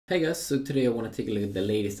Hey guys, so today I want to take a look at the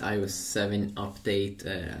latest iOS 7 update,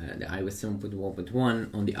 the iOS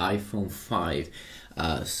 7.1.1 on the iPhone 5.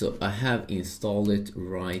 So I have installed it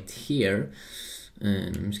right here,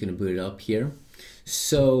 and I'm just going to boot it up here.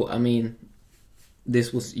 So, I mean,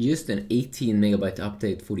 this was just an 18 megabyte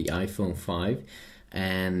update for the iPhone 5,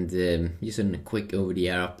 and just a quick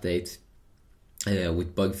over-the-air update.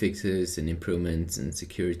 With bug fixes and improvements and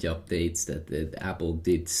security updates that Apple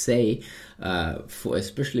did say,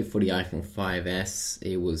 especially for the iPhone 5S,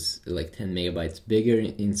 it was like 10 megabytes bigger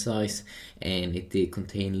in size, and it did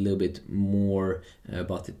contain a little bit more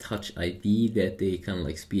about the Touch ID, that they kind of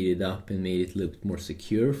like speeded up and made it a little bit more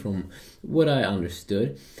secure from what I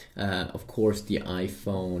understood. Of course, the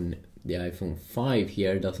iPhone 5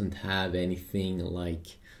 here doesn't have anything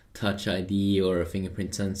like Touch ID or a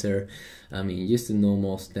fingerprint sensor. I mean, just a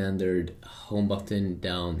normal standard home button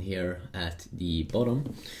down here at the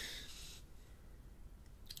bottom,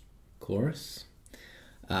 of course.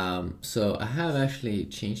 So I have actually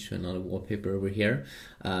changed to another wallpaper over here.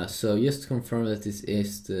 So just to confirm that this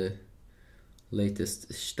is the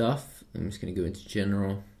latest stuff, I'm just going to go into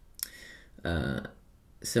general.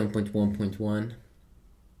 7.1.1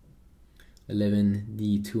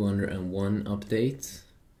 11D201 update.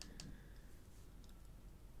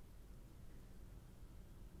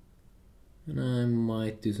 And I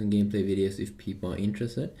might do some gameplay videos if people are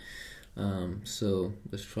interested. So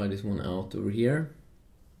let's try this one out over here.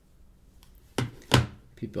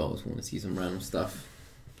 People always want to see some random stuff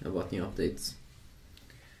about new updates.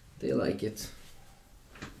 They like it.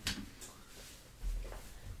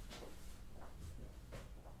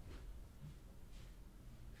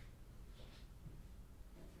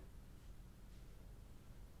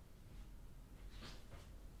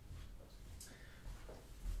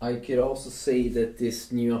 I could also say that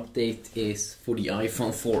this new update is for the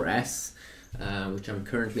iPhone 4S, which I'm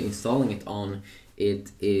currently installing it on. It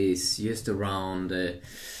is just around,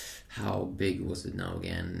 how big was it now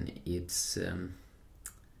again? It's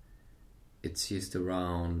just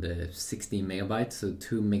around 16 megabytes, so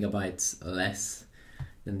 2 megabytes less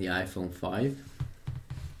than the iPhone 5.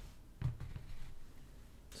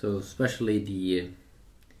 So especially the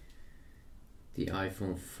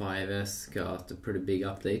iPhone 5S got a pretty big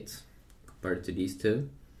update compared to these two.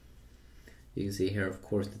 You can see here, of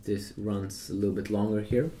course, that this runs a little bit longer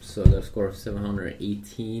here. So the score of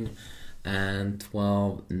 718 and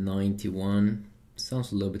 1291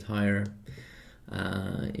 sounds a little bit higher.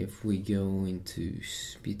 If we go into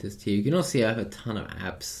speed test here, you can also see I have a ton of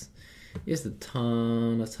apps. Just a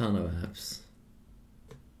ton of apps.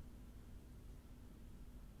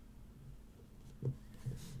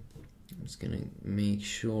 I'm just gonna make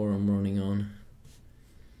sure I'm running on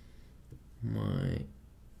my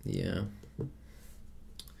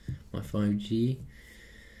 5G.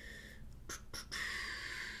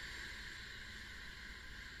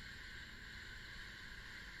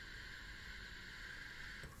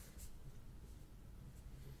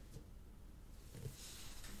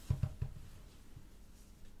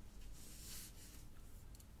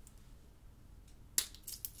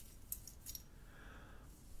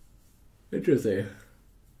 Interesting.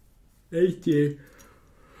 80.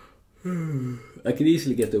 I could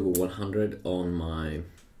easily get over 100 on my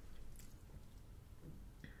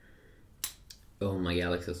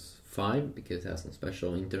Galaxy S5 because it has some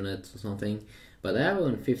special internet or something. But I have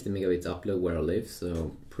only 50 megabits upload where I live,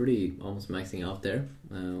 so pretty almost maxing out there,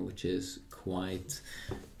 which is quite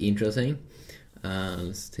interesting.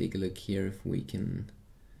 Let's take a look here if we can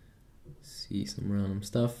see some random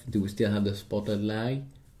stuff. Do we still have the spotlight lag?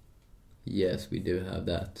 Yes, we do have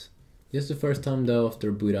that. Just the first time though,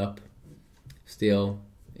 after boot up, still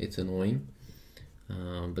it's annoying.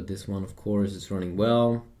 But this one, of course, is running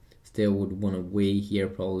well. Still would want to wait here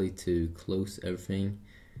probably to close everything.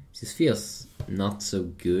 It just feels not so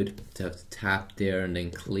good to have to tap there and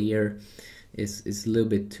then clear. It's a little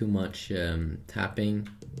bit too much tapping,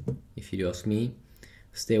 if you ask me.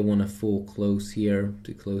 Still want a full close here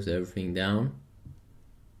to close everything down.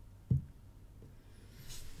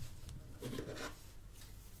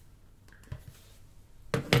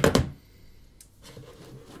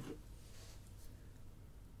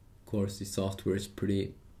 Of course, the software is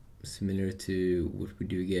pretty similar to what we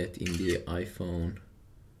do get in the iPhone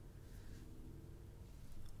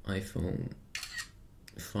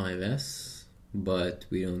 5S, but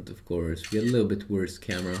we don't, of course, we get a little bit worse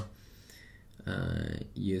camera,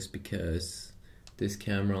 just because this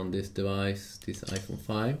camera on this device, this iPhone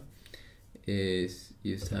 5, is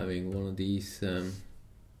just having one of these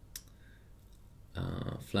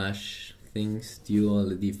flash things, dual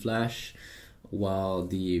LED flash, while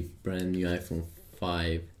the brand new iPhone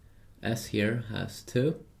 5 S here has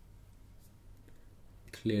 2.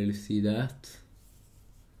 Clearly see that.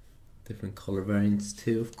 Different color variants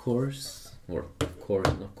too, of course. Or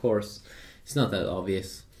of course. It's not that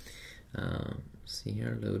obvious. See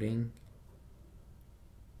here, loading.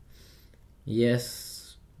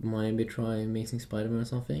 Yes, maybe try Amazing Spider-Man or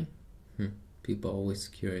something. People are always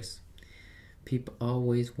curious. People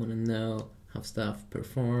always want to know how stuff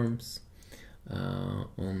performs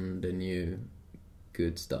on the new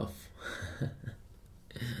good stuff.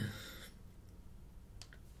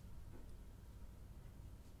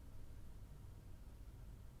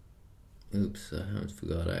 Oops, I haven't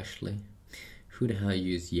forgot actually. Who the hell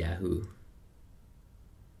used Yahoo?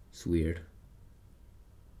 It's weird.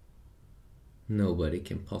 Nobody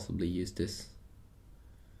can possibly use this.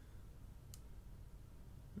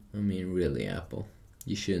 I mean, really, Apple.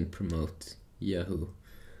 You shouldn't promote Yahoo.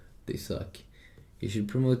 They suck. You should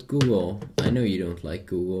promote Google. I know you don't like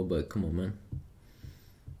Google, but come on, man.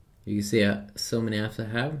 You can see so many apps I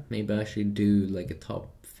have. Maybe I should do like a top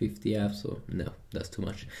 50 apps, or no, that's too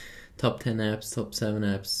much. Top 10 apps, top 7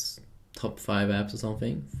 apps, top 5 apps or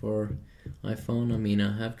something for iPhone. I mean,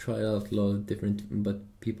 I have tried out a lot of different, but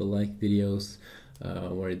people like videos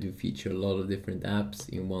where I do feature a lot of different apps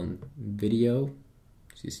in one video.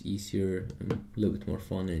 It's just easier and a little bit more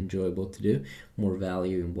fun and enjoyable to do. More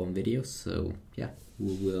value in one video. So yeah,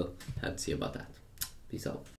 we will have to see about that. Peace out.